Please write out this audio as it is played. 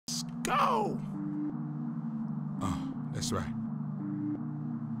go. That's right.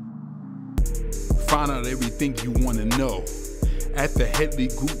 Find out everything you want to know at the Headley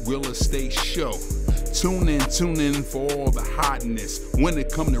Group Real Estate Show. Tune in for all the hotness. When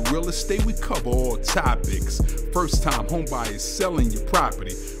it comes to real estate, we cover all topics. First time home buyers selling your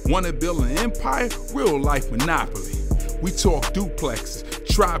property. Want to build an empire? Real life monopoly. We talk duplexes,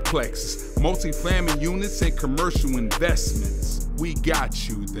 triplexes, multifamily units, and commercial investments. We got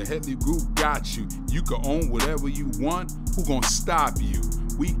you. The Headley Group got you. You can own whatever you want. Who gonna stop you?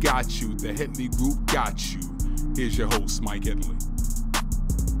 We got you. The Headley Group got you. Here's your host, Mike Headley.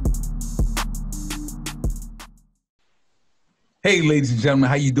 Hey, ladies and gentlemen,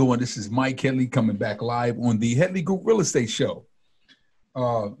 how you doing? This is Mike Headley coming back live on the Headley Group Real Estate Show.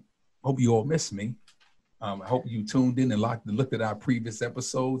 Hope you all missed me. I hope you tuned in and looked at our previous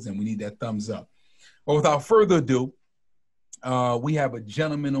episodes, and we need that thumbs up. But without further ado, we have a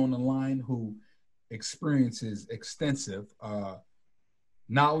gentleman on the line who experiences extensive,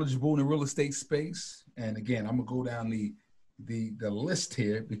 knowledgeable in the real estate space. And again, I'm gonna go down the list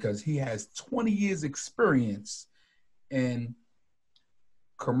here because he has 20 years experience in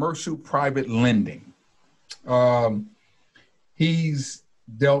commercial private lending. He's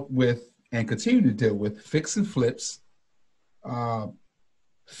dealt with and continue to deal with fix and flips,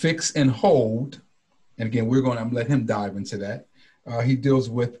 fix and hold. And again, I'm going to let him dive into that. He deals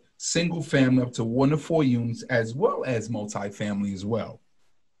with single family up to 1 to 4 units, as well as multifamily as well.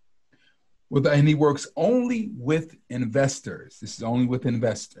 And he works only with investors. This is only with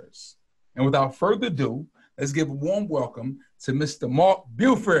investors. And without further ado, let's give a warm welcome to Mr. Mark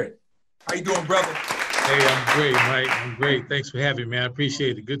Buford. How you doing, brother? Hey, I'm great, Mike. I'm great. Thanks for having me. I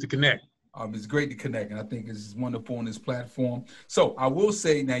appreciate it. Good to connect. It's great to connect, and I think it's wonderful on this platform. So I will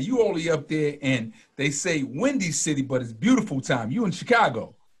say, now you only up there, and they say windy city, but it's beautiful time. You in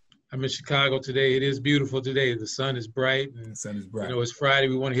Chicago? I'm in Chicago today. It is beautiful today. The sun is bright. And, the sun is bright. You know, it's Friday.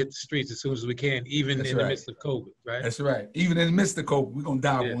 We want to hit the streets as soon as we can, even That's in right. the midst of COVID, right? That's right. Even in the midst of COVID, we're going to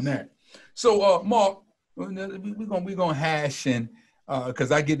dive on that. So, Mark, we're gonna hash and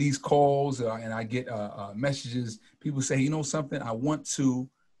because I get these calls and I get messages. People say, you know something, I want to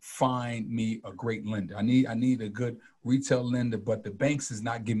find me a great lender. I need a good retail lender, but the banks is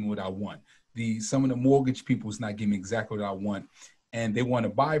not giving me what I want. Some of the mortgage people is not giving me exactly what I want, and they want to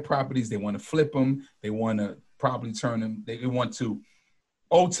buy properties, they want to flip them, they want to probably turn them. They want to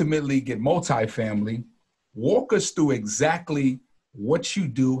ultimately get multifamily. Walk us through exactly what you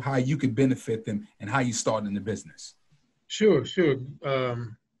do, how you can benefit them, and how you start in the business. Sure.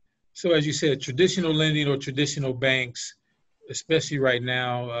 So as you said, traditional lending or traditional banks, especially right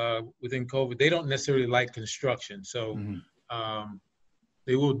now within COVID, they don't necessarily like construction. So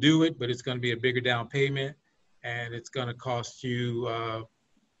they will do it, but it's going to be a bigger down payment, and it's going to cost you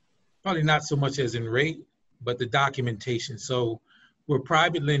probably not so much as in rate, but the documentation. So where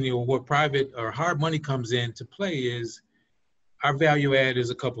private lending or where private or hard money comes into play is our value add is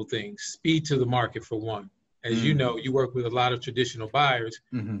a couple things. Speed to the market, for one. As you know, you work with a lot of traditional buyers,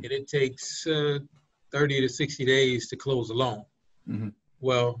 and it takes 30 to 60 days to close a loan.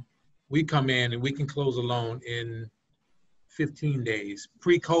 Well, we come in and we can close a loan in 15 days.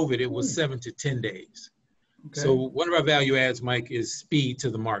 Pre-COVID, it was 7 to 10 days. Okay. So one of our value adds, Mike, is speed to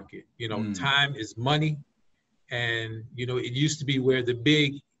the market. You know, time is money. And, you know, it used to be where the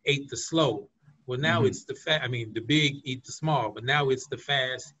big ate the slow. Well, now it's the big eat the small, but now it's the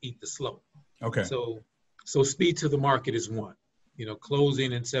fast eat the slow. Okay. So speed to the market is one, you know,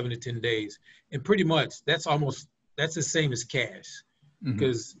 closing in 7 to 10 days. And pretty much that's the same as cash,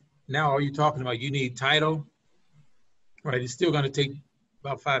 because now all you're talking about, you need title, right? It's still going to take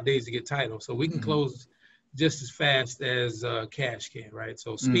about 5 days to get title. So we can close just as fast as cash can, right?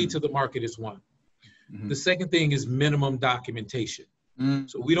 So speed to the market is one. The second thing is minimum documentation.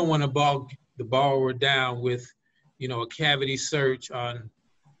 So we don't want to bog the borrower down with, you know, a cavity search on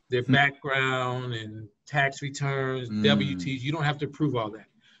their background and tax returns, W-2s. You don't have to prove all that.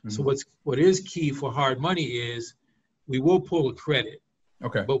 So what is key for hard money is we will pull a credit,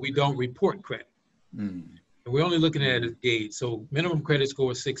 but we don't report credit. And we're only looking at it as gauge. So minimum credit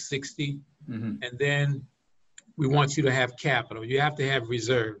score is 660, and then we want you to have capital. You have to have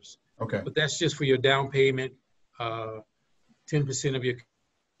reserves. But that's just for your down payment, 10% of your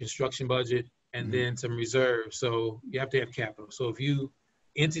construction budget, and then some reserves. So you have to have capital. So if you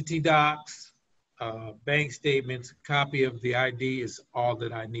entity docs, bank statements, copy of the ID is all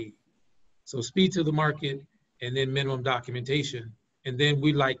that I need. So speed to the market, and then minimum documentation, and then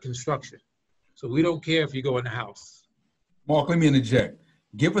we like construction. So we don't care if you go in the house. Mark, let me interject.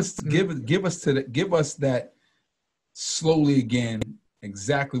 Give us that slowly again.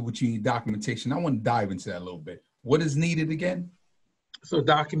 exactly what you need documentation. I want to dive into that a little bit. What is needed again? So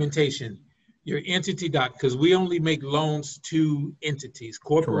documentation, your entity doc, because we only make loans to entities,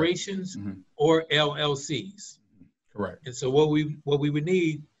 corporations or LLCs. Correct. And so what we would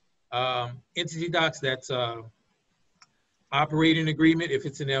need, entity docs, that's operating agreement if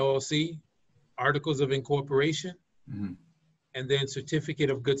it's an LLC, articles of incorporation, and then certificate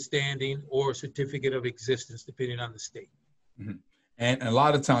of good standing or certificate of existence, depending on the state. And a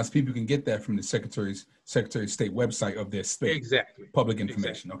lot of times people can get that from the Secretary of State website of their state. Exactly. Public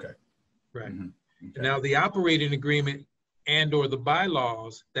information. Exactly. Okay. Right. Okay. Now the operating agreement and or the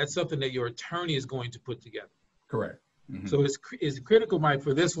bylaws, that's something that your attorney is going to put together. Correct. So it's critical, Mike,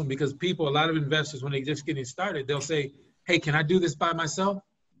 for this one, because people, a lot of investors, when they're just getting started, they'll say, hey, can I do this by myself?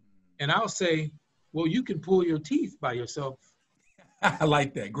 And I'll say, well, you can pull your teeth by yourself. I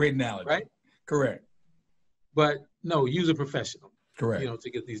like that. Great analogy. Right? Correct. But no, use a professional. Correct. To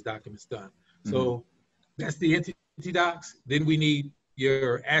get these documents done. So that's the entity docs. Then we need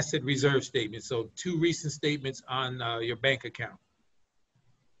your asset reserve statement. So 2 recent statements on your bank account.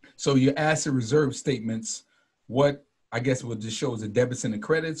 So your asset reserve statements, what I guess will just show is the debits and the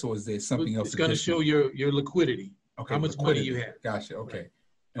credits, or is there something else? It's going to show your liquidity. Okay. How much money you have. Gotcha. Okay. Right.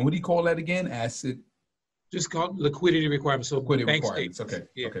 And what do you call that again? Asset. Just called liquidity requirements. So liquidity bank requirements. statements. Okay.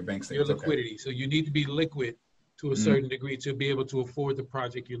 Yeah. Okay. Bank statements. Your liquidity. Okay. So you need to be liquid to a certain degree to be able to afford the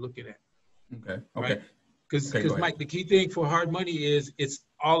project you're looking at. Okay. Okay. Because Mike, the key thing for hard money is it's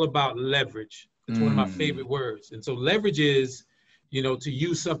all about leverage. It's one of my favorite words. And so leverage is, to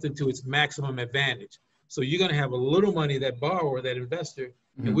use something to its maximum advantage. So you're going to have a little money, that borrower, that investor,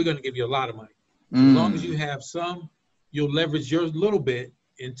 and we're going to give you a lot of money. So as long as you have some, you'll leverage your little bit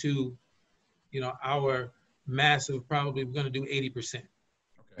into, our massive, probably we're going to do 80%.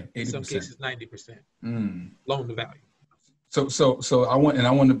 Okay. 80%. In some cases, 90% loan to value. So I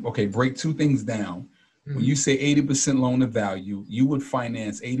want to break 2 things down. When you say 80% loan to value, you would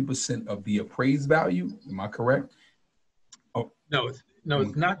finance 80% of the appraised value. Am I correct? Oh no, it's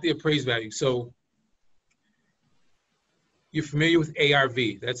not the appraised value. So you're familiar with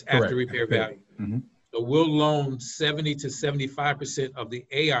ARV? That's after repair value. So we'll loan 70 to 75% of the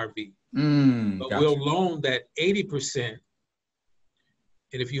ARV, but we'll loan that 80%.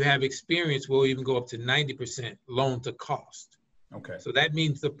 And if you have experience, we'll even go up to 90% loan to cost. Okay. So that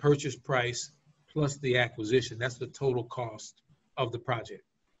means the purchase price plus the acquisition. That's the total cost of the project.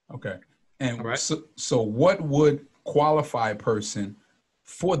 Okay. And so what would qualify a person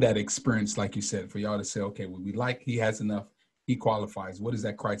for that experience, like you said, for y'all to say, okay, well, he has enough, he qualifies. What does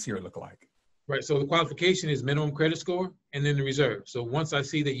that criteria look like? Right. So the qualification is minimum credit score and then the reserve. So once I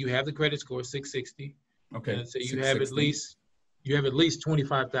see that you have the credit score, 660. Okay. And so you have at least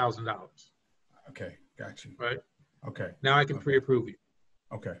 $25,000. Okay, got you. Right. Okay. Now I can pre-approve you.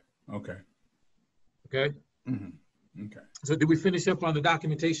 Okay. Okay. Okay. Okay. So did we finish up on the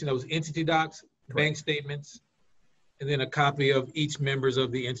documentation? That was entity docs, bank statements, and then a copy of each members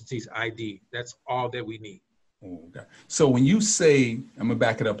of the entity's ID. That's all that we need. Oh, okay. So when you say, I'm gonna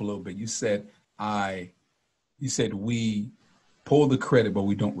back it up a little bit. You said we pull the credit, but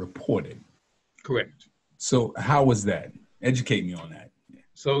we don't report it. Correct. So how was that? Educate me on that.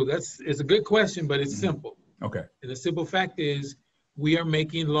 So it's a good question, but it's simple. Okay. And the simple fact is we are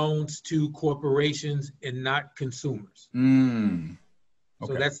making loans to corporations and not consumers. Okay.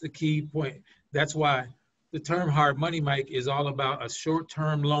 So that's the key point. That's why the term hard money, Mike, is all about a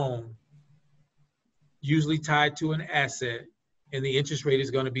short-term loan, usually tied to an asset, and the interest rate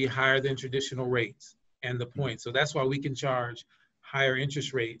is going to be higher than traditional rates and the points. So that's why we can charge higher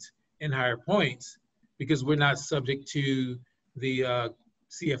interest rates and higher points, because we're not subject to the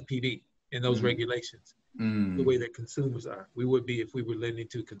CFPB and those regulations the way that consumers are. We would be if we were lending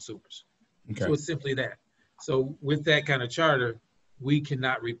to consumers. Okay. So it's simply that. So with that kind of charter, we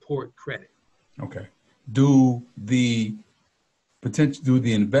cannot report credit. Okay. Do the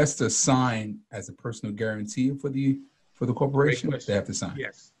investor sign as a personal guarantee for the corporation? They have to sign.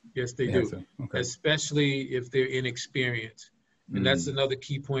 Yes. Yes, they do. Okay. Especially if they're inexperienced. And that's another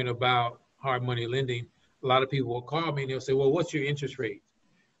key point about hard money lending. A lot of people will call me and they'll say, well, what's your interest rate?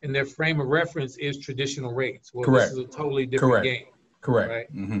 And their frame of reference is traditional rates. Well, Correct. This is a totally different game.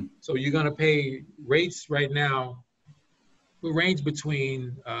 Correct. Right? So you're going to pay rates right now will range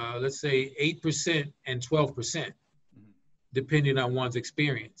between, let's say, 8% and 12%, depending on one's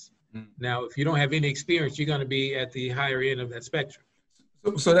experience. Now, if you don't have any experience, you're going to be at the higher end of that spectrum.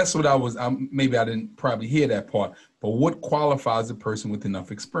 So that's what maybe I didn't probably hear that part, but what qualifies a person with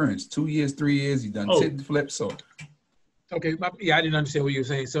enough experience? 2 years, 3 years, you've done 10 flips, so. Okay, yeah, I didn't understand what you were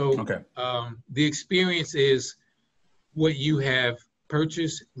saying. So the experience is what you have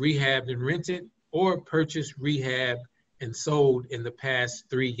purchased, rehabbed, and rented, or purchased, rehabbed, and sold in the past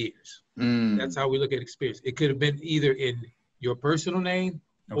 3 years. That's how we look at experience. It could have been either in your personal name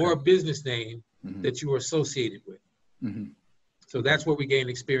or a business name that you were associated with. So that's where we gain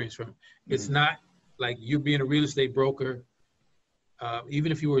experience from. It's not like you being a real estate broker.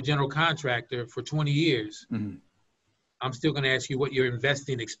 Even if you were a general contractor for 20 years, I'm still going to ask you what your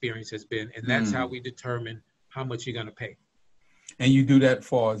investing experience has been. And that's how we determine how much you're going to pay. And you do that as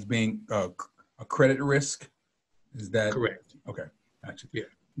far as being a credit risk? Is that correct? Okay, gotcha. Yeah.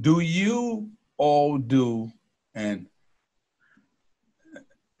 Do you all do, and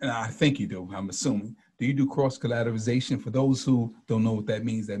I think you do, I'm assuming, do you do cross-collateralization? For those who don't know what that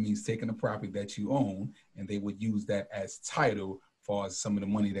means taking a property that you own, and they would use that as title for some of the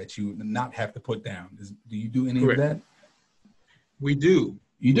money that you not have to put down. Do you do any correct. of that? We do.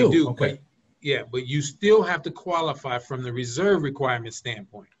 You do? We do. Okay. But you still have to qualify from the reserve requirement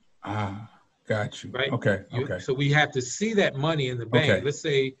standpoint. Got you. Right? Okay. So we have to see that money in the bank. Okay. Let's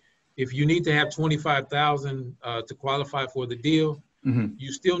say if you need to have $25,000 to qualify for the deal,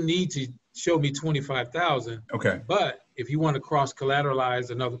 you still need to show me $25,000. Okay. But if you want to cross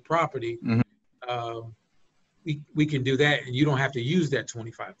collateralize another property, we can do that, and you don't have to use that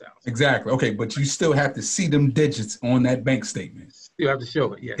 $25,000. Exactly. Okay, but you still have to see them digits on that bank statement. Still have to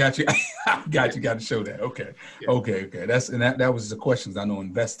show it. Yeah. Got you. Got to show that. Okay. Yeah. Okay. That was the questions I know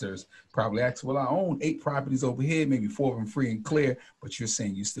investors probably ask. Well, I own 8 properties over here, maybe 4 of them free and clear, but you're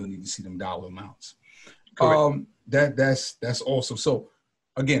saying you still need to see them dollar amounts. Correct. That's awesome. So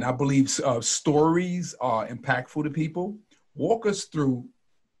again, I believe stories are impactful to people. Walk us through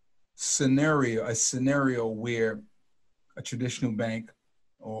a scenario where a traditional bank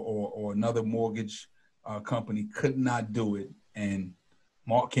or another mortgage company could not do it, and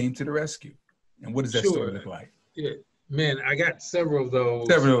Mark came to the rescue. And what does that story look like? Yeah, man, I got several of those.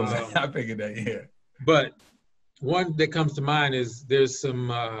 I figured that. Yeah. But one that comes to mind is there's some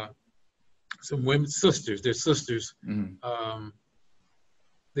women sisters. They're sisters.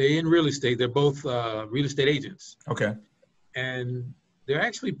 They're in real estate. They're both real estate agents. Okay. And they're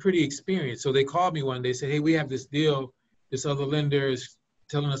actually pretty experienced. So they called me one day, said, hey, we have this deal. This other lender is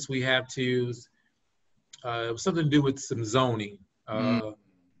telling us we have to, it was something to do with some zoning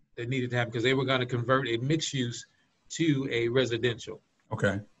that needed to happen because they were going to convert a mixed use to a residential.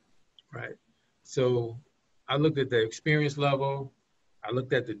 Okay. Right. So I looked at the experience level. I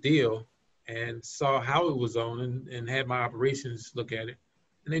looked at the deal and saw how it was zoned and had my operations look at it.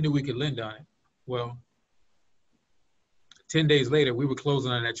 And they knew we could lend on it. Well, 10 days later, we were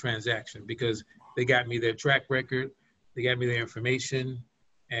closing on that transaction because they got me their track record, they got me their information,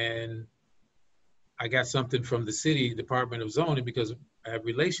 and I got something from the city Department of Zoning because I have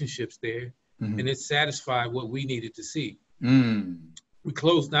relationships there, and it satisfied what we needed to see. We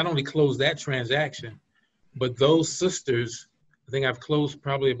not only closed that transaction, but those sisters, I think I've closed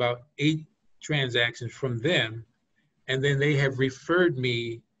probably about 8 transactions from them, and then they have referred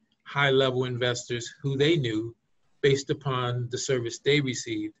me high-level investors who they knew based upon the service they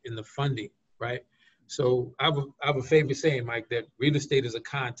received in the funding, right? So I have a favorite saying, Mike, that real estate is a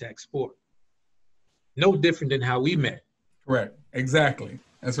contact sport. No different than how we met. Correct. Exactly.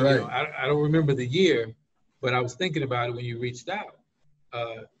 That's right. You know, I don't remember the year, but I was thinking about it when you reached out.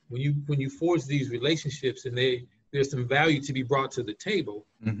 When you forge these relationships and there's some value to be brought to the table,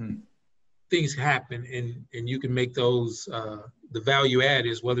 things happen and you can make those, the value add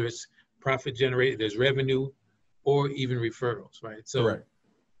is whether it's profit generated, there's revenue, or even referrals, right? So correct.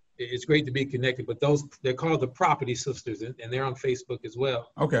 It's great to be connected, but they're called the Property Sisters, and they're on Facebook as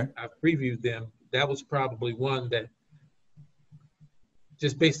well. Okay. I've previewed them. That was probably one that,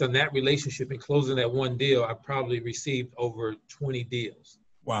 just based on that relationship and closing that one deal, I probably received over 20 deals.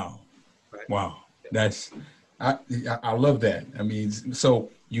 Wow. Right? Wow. I love that. I mean, so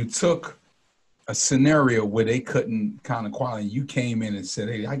you took a scenario where they couldn't kind of qualify. You came in and said,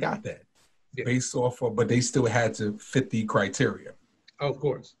 hey, I got that. Yeah. Based off of, but they still had to fit the criteria. Oh, of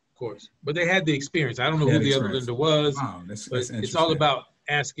course. But they had the experience. I don't know who the other lender was. Wow, that's it's all about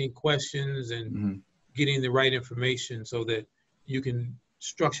asking questions and getting the right information so that you can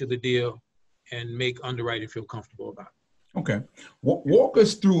structure the deal and make underwriting feel comfortable about it. Okay. Walk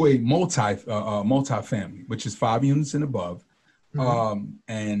us through a multi-family, which is 5 units and above,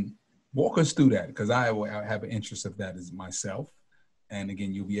 and walk us through that because I have an interest of that as myself. And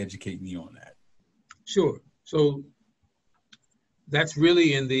again, you'll be educating me on that. Sure. So that's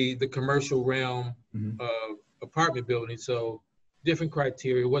really in the commercial realm of apartment building. So different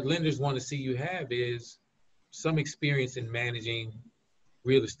criteria. What lenders want to see you have is some experience in managing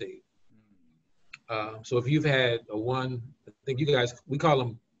real estate. So if you've had a 1, a think you guys, we call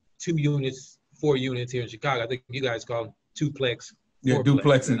them 2 units, 4 units here in Chicago. I think you guys call them duplex. Yeah,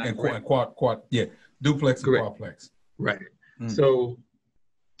 duplex and quad. Yeah, duplex and quadplex. Right. So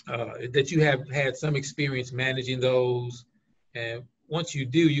that you have had some experience managing those, and once you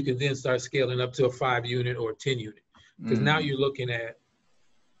do, you can then start scaling up to a 5 unit or a 10 unit, because now you're looking at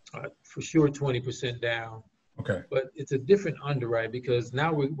for sure 20% down. Okay. But it's a different underwrite, because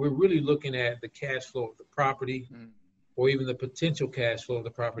now we're really looking at the cash flow of the property, or even the potential cash flow of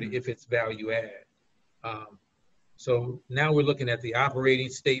the property if it's value add. So now we're looking at the operating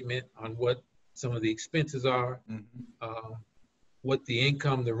statement on what some of the expenses are, what the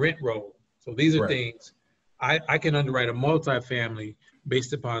income, the rent roll. So these are things I can underwrite a multifamily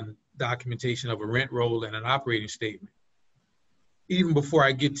based upon documentation of a rent roll and an operating statement, even before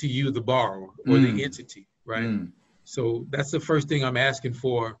I get to you, the borrower or the entity, right? So that's the first thing I'm asking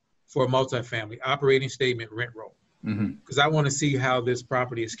for a multifamily: operating statement, rent roll, because I want to see how this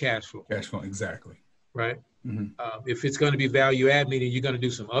property is cash flow. Cash flow, exactly. Right. If it's going to be value add, meaning you're going to do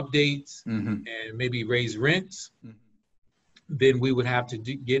some updates and maybe raise rents, then we would have to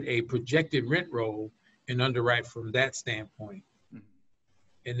get a projected rent roll and underwrite from that standpoint.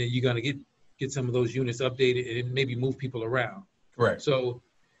 And then you're going to get some of those units updated and maybe move people around. Correct. So,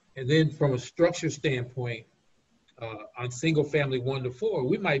 and then from a structure standpoint, on single family 1 to 4,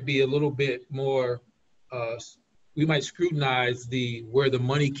 we might be a little bit more, we might scrutinize where the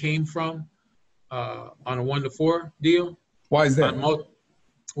money came from on a 1 to 4 deal. Why is that?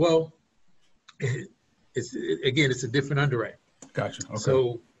 Well, it's a different underwrite. Gotcha. Okay.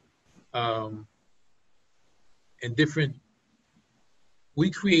 So, we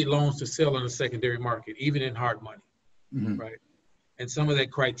create loans to sell on the secondary market, even in hard money, right? And some of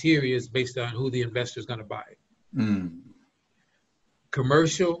that criteria is based on who the investor is going to buy it.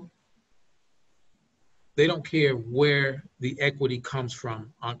 Commercial, they don't care where the equity comes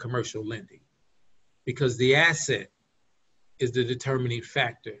from on commercial lending, because the asset is the determining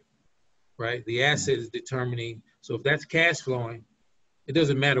factor, right? The asset is determining. So if that's cash flowing, it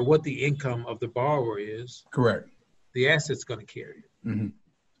doesn't matter what the income of the borrower is. Correct. The asset's going to carry it.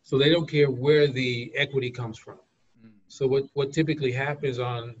 So they don't care where the equity comes from. So what typically happens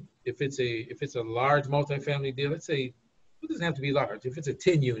if it's a large multifamily deal, let's say, it doesn't have to be large. If it's a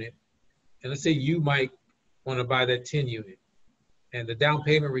 10 unit, and let's say you might want to buy that 10 unit, and the down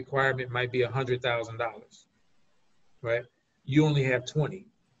payment requirement might be $100,000, right? You only have 20.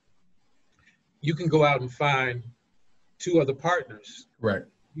 You can go out and find 2 other partners. Right.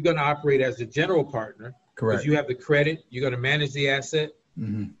 You're going to operate as the general partner. Correct. Because you have the credit. You're going to manage the asset,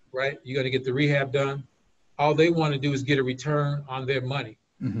 right? You're going to get the rehab done. All they want to do is get a return on their money.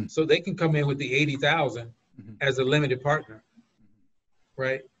 So they can come in with the $80,000 as a limited partner,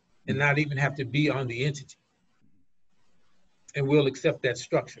 right? And not even have to be on the entity. And we'll accept that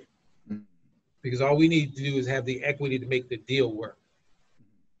structure, because all we need to do is have the equity to make the deal work.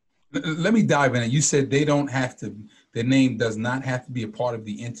 Let me dive in. You said they don't have to, their name does not have to be a part of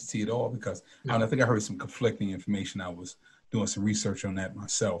the entity at all, because I think I heard some conflicting information. I was doing some research on that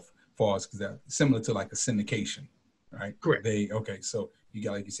myself, because that's similar to like a syndication, right? Correct. So you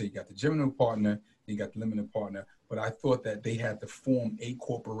got, like you said, you got the general partner, you got the limited partner, but I thought that they had to form a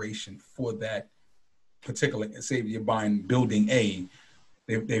corporation for that particular, say if you're buying building A,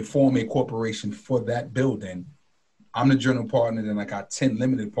 they form a corporation for that building. I'm the general partner, then I got 10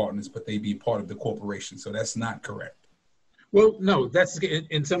 limited partners, but they be part of the corporation. So that's not correct. Well, no, that's,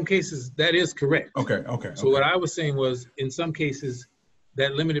 in some cases, that is correct. Okay. So what I was saying was, in some cases,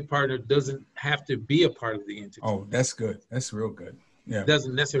 that limited partner doesn't have to be a part of the entity. Oh, that's good. That's real good. Yeah. It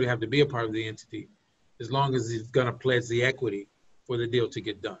doesn't necessarily have to be a part of the entity, as long as he's going to pledge the equity for the deal to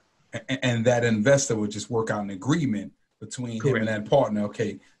get done. And that investor would just work out an agreement between Correct. him and that partner.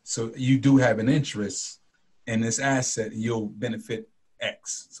 Okay, so you do have an interest in this asset, you'll benefit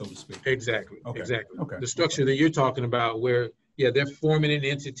X, so to speak. Exactly. Okay. Exactly. Okay. The structure that you're talking about, where they're forming an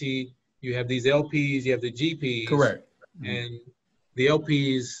entity. You have these LPs, you have the GPs. Correct. And the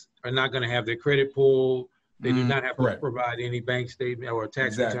LPs are not going to have their credit pulled. They do not have to provide any bank statement or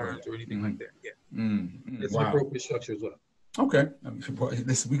tax returns or anything like that. Yeah. It's an appropriate structure as well. Okay.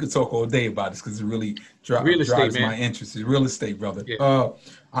 We could talk all day about this, because it really drives my interest. It's real estate, brother. Yeah.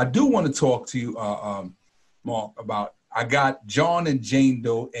 I do want to talk to you, Mark, about, I got John and Jane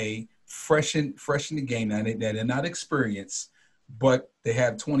Doe fresh in the game. Now they're not experienced, but they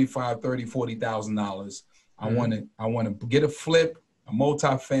have $25,000, $30,000, $40,000. I want to get a flip, a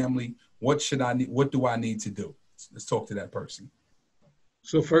multifamily. What should I need? What do I need to do? Let's talk to that person.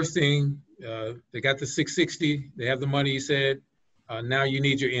 So first thing, they got the 660. They have the money, you said. Now you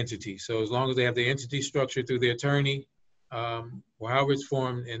need your entity. So as long as they have the entity structure through the attorney, or however it's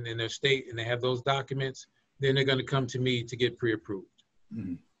formed in their state, and they have those documents, then they're going to come to me to get pre-approved.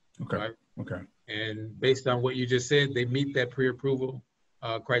 Okay. Right? Okay. And based on what you just said, they meet that pre-approval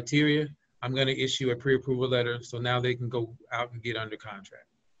criteria. I'm going to issue a pre-approval letter, so now they can go out and get under contract.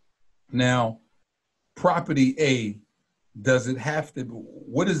 Now, property A, does it have to?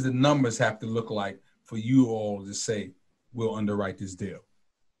 What does the numbers have to look like for you all to say we'll underwrite this deal?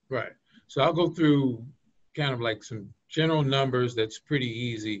 Right. So I'll go through kind of like some general numbers. That's pretty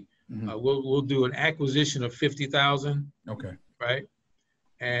easy. We'll do an acquisition of 50,000. Okay. Right.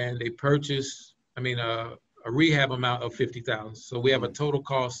 And a purchase. A rehab amount of 50,000. So we have a total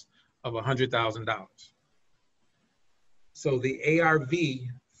cost of $100,000. So the ARV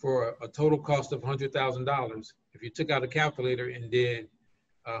for a total cost of $100,000, if you took out a calculator and did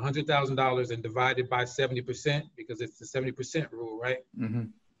 $100,000 and divided by 70%, because it's the 70% rule, right?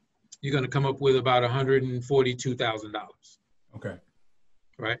 You're going to come up with about $142,000. Okay.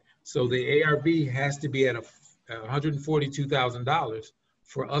 Right. So the ARV has to be at $142,000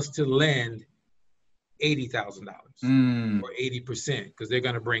 for us to lend $80,000 or 80%, because they're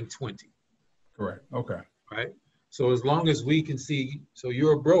going to bring 20. Correct. Okay. Right. So as long as we can see, so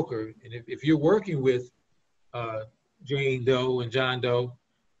you're a broker, and if you're working with Jane Doe and John Doe,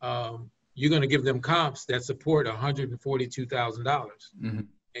 you're going to give them comps that support $142,000, and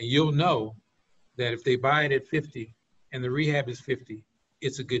you'll know that if they buy it at 50 and the rehab is 50,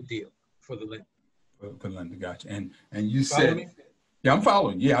 it's a good deal for the lender. For the lender, gotcha. And you Follow me? Yeah, I'm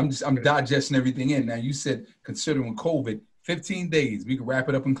following. Yeah, I'm digesting everything in. Now, you said, considering COVID, 15 days, we can wrap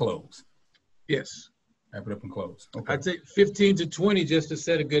it up and close. Yes. Wrap it up and close. Okay. I'd say 15 to 20 just to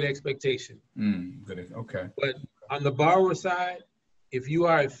set a good expectation. Good. Okay. But on the borrower side, if you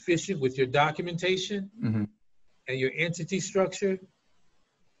are efficient with your documentation and your entity structure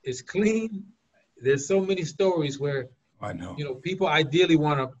is clean, there's so many stories where I know, people ideally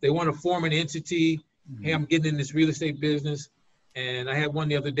want to form an entity. Hey, I'm getting in this real estate business. And I had one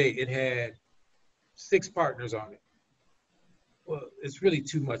the other day. It had 6 partners on it. Well, it's really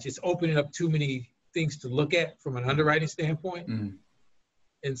too much. It's opening up too many things to look at from an underwriting standpoint.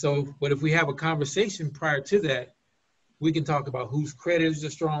 And so, but if we have a conversation prior to that, we can talk about whose credit is the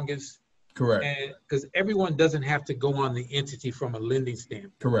strongest. Correct. And because everyone doesn't have to go on the entity from a lending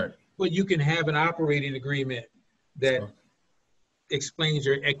standpoint. Correct. But you can have an operating agreement that explains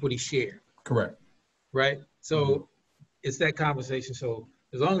your equity share. Correct. Right. So it's that conversation. So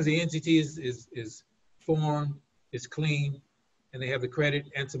as long as the entity is formed, it's clean, and they have the credit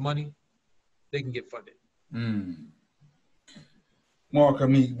and some money, they can get funded. Mark,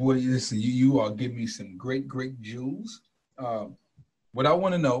 boy, listen, you are giving me some great jewels. What I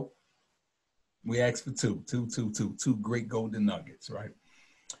want to know, we asked for two great golden nuggets, right?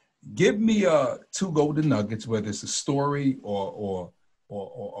 Give me 2 golden nuggets, whether it's a story or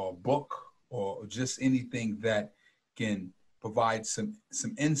a book or just anything that can provide some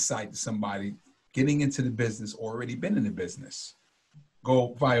insight to somebody getting into the business, already been in the business.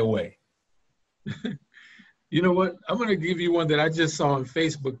 Go fire away. You know what? I'm going to give you one that I just saw on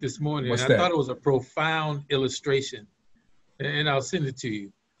Facebook this morning. What's and that? I thought it was a profound illustration, and I'll send it to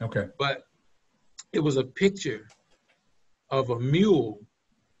you. Okay. But it was a picture of a mule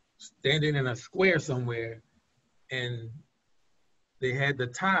standing in a square somewhere, and they had the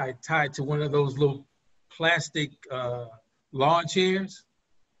tie tied to one of those little plastic lawn chairs.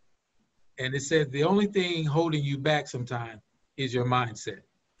 And it said, the only thing holding you back sometimes is your mindset.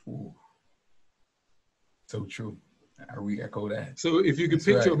 Ooh. So true. I re-echo that. So if you can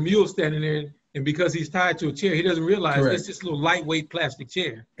picture a mule standing there, and because he's tied to a chair, he doesn't realize it's just a little lightweight plastic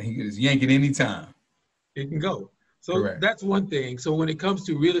chair. And he can just yank it anytime. It can go. So that's one thing. So when it comes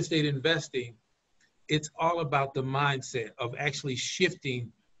to real estate investing, it's all about the mindset of actually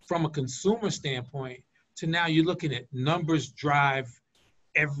shifting from a consumer standpoint to now you're looking at numbers drive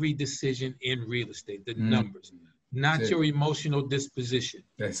every decision in real estate, the numbers, not your emotional disposition.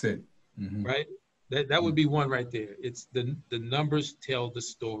 That's it. Right? That would be one right there. It's the numbers tell the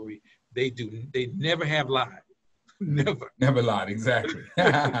story. They never have lied. Never lied. Exactly.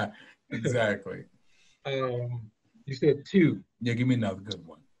 Exactly. You said 2. Yeah, give me another good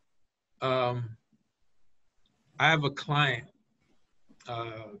one. I have a client,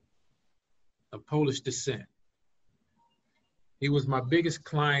 of Polish descent. He was my biggest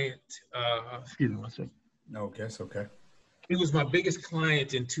client. Excuse me one second. Okay, it's okay. He was my biggest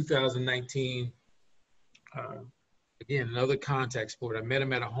client in 2019. Again, another contact sport. I met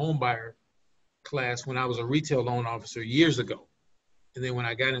him at a home buyer class when I was a retail loan officer years ago. And then when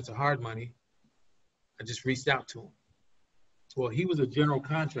I got into hard money, I just reached out to him. Well, he was a general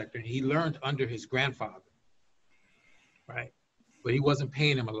contractor, and he learned under his grandfather. right? But he wasn't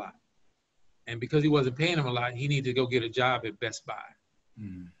paying him a lot. And because he wasn't paying him a lot, he needed to go get a job at Best Buy.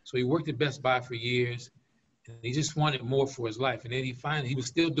 So he worked at Best Buy for years, and he just wanted more for his life. And then he was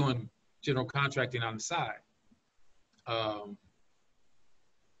still doing general contracting on the side. And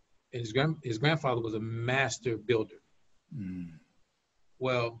his grandfather was a master builder.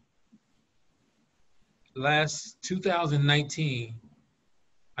 Well, last 2019,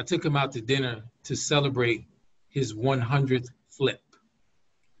 I took him out to dinner to celebrate his 100th flip.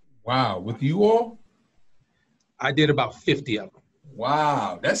 Wow, with you all? I did about 50 of them.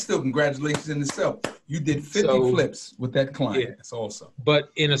 Wow, that's still congratulations in itself. You did 50 flips with that client. Yeah. That's awesome. But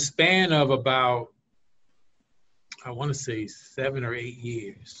in a span of about, I want to say 7 or 8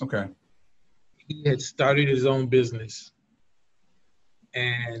 years. Okay. He had started his own business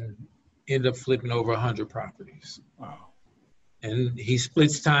and ended up flipping over 100 properties. Wow. And he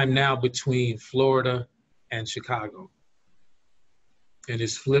splits time now between Florida and Chicago. And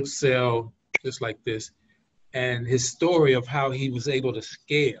his flips sell just like this. And his story of how he was able to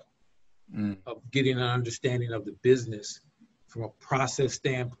scale, of getting an understanding of the business from a process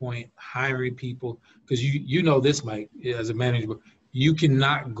standpoint, hiring people, because you know this, Mike, as a manager, you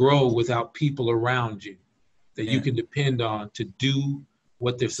cannot grow without people around you that you can depend on to do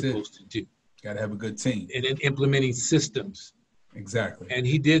what they're supposed to do. Got to have a good team. And then implementing systems. Exactly. And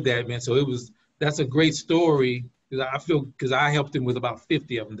he did that, man. So that's a great story, because I helped him with about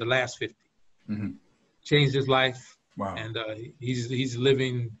 50 of them, the last 50. Changed his life. Wow. And he's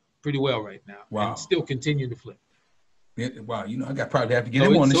living pretty well right now. Wow. And still continuing to flip. Yeah, wow. You know, probably have to get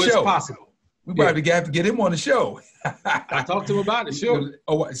him on the show. It's possible. We probably have to get him on the show. I talked to him about it, sure.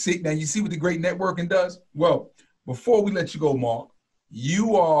 Oh, see, now you see what the great networking does? Well, before we let you go, Mark,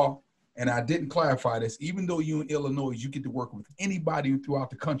 you are, and I didn't clarify this, even though you're in Illinois, you get to work with anybody throughout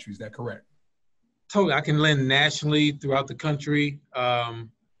the country. Is that correct? Totally. I can lend nationally throughout the country.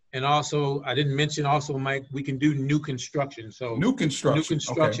 And also, I didn't mention also, Mike, we can do new construction. So new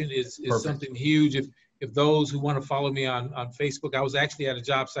construction is something huge. If those who want to follow me on Facebook, I was actually at a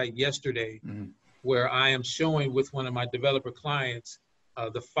job site yesterday where I am showing with one of my developer clients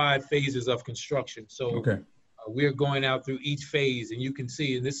the 5 phases of construction. So we're going out through each phase, and you can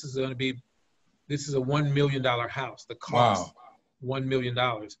see, and this is a $1 million house. The cost, $1 million,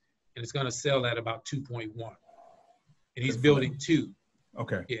 and it's going to sell at about 2.1. And he's building 2.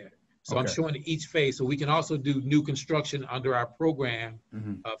 Okay. Yeah. So I'm showing each phase. So we can also do new construction under our program,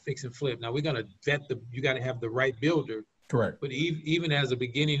 fix and flip. Now we're going to vet you got to have the right builder. Correct. But even as a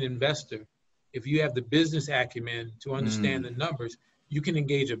beginning investor, if you have the business acumen to understand the numbers, you can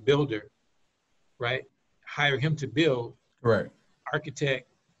engage a builder, right? Hire him to build, architect,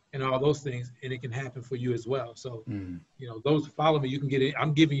 and all those things, and it can happen for you as well. So, you know, those who follow me, you can get it.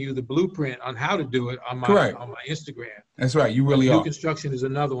 I'm giving you the blueprint on how to do it on my Instagram. That's right. You really are. New construction is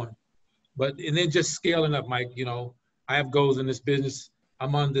another one. And then just scaling up, Mike. You know, I have goals in this business.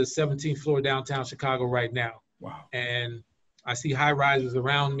 I'm on the 17th floor downtown Chicago right now. Wow. And I see high rises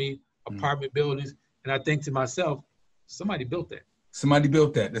around me, apartment buildings, and I think to myself, somebody built that. Somebody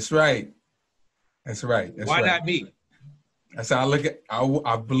built that. That's right. That's right. Why not me? That's how I look at.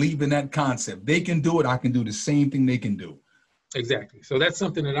 I believe in that concept. They can do it. I can do the same thing they can do. Exactly. So that's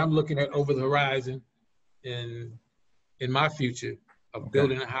something that I'm looking at over the horizon, in my future of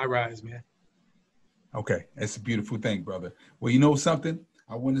building a high rise, man. Okay, that's a beautiful thing, brother. Well, you know something?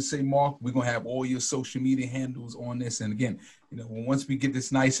 I want to say, Mark, we're gonna have all your social media handles on this, and again, you know, once we get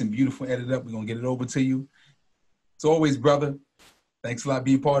this nice and beautiful edited up, we're gonna get it over to you. As always, brother, thanks a lot for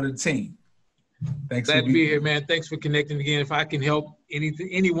being part of the team. Thanks. Glad to be here, man. Thanks for connecting again. If I can help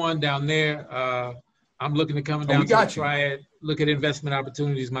anyone down there, I'm looking to come down to the Triad, look at investment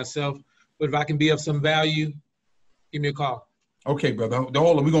opportunities myself. But if I can be of some value, give me a call. Okay, brother. Hold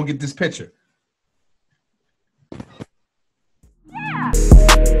on. We're going to get this picture.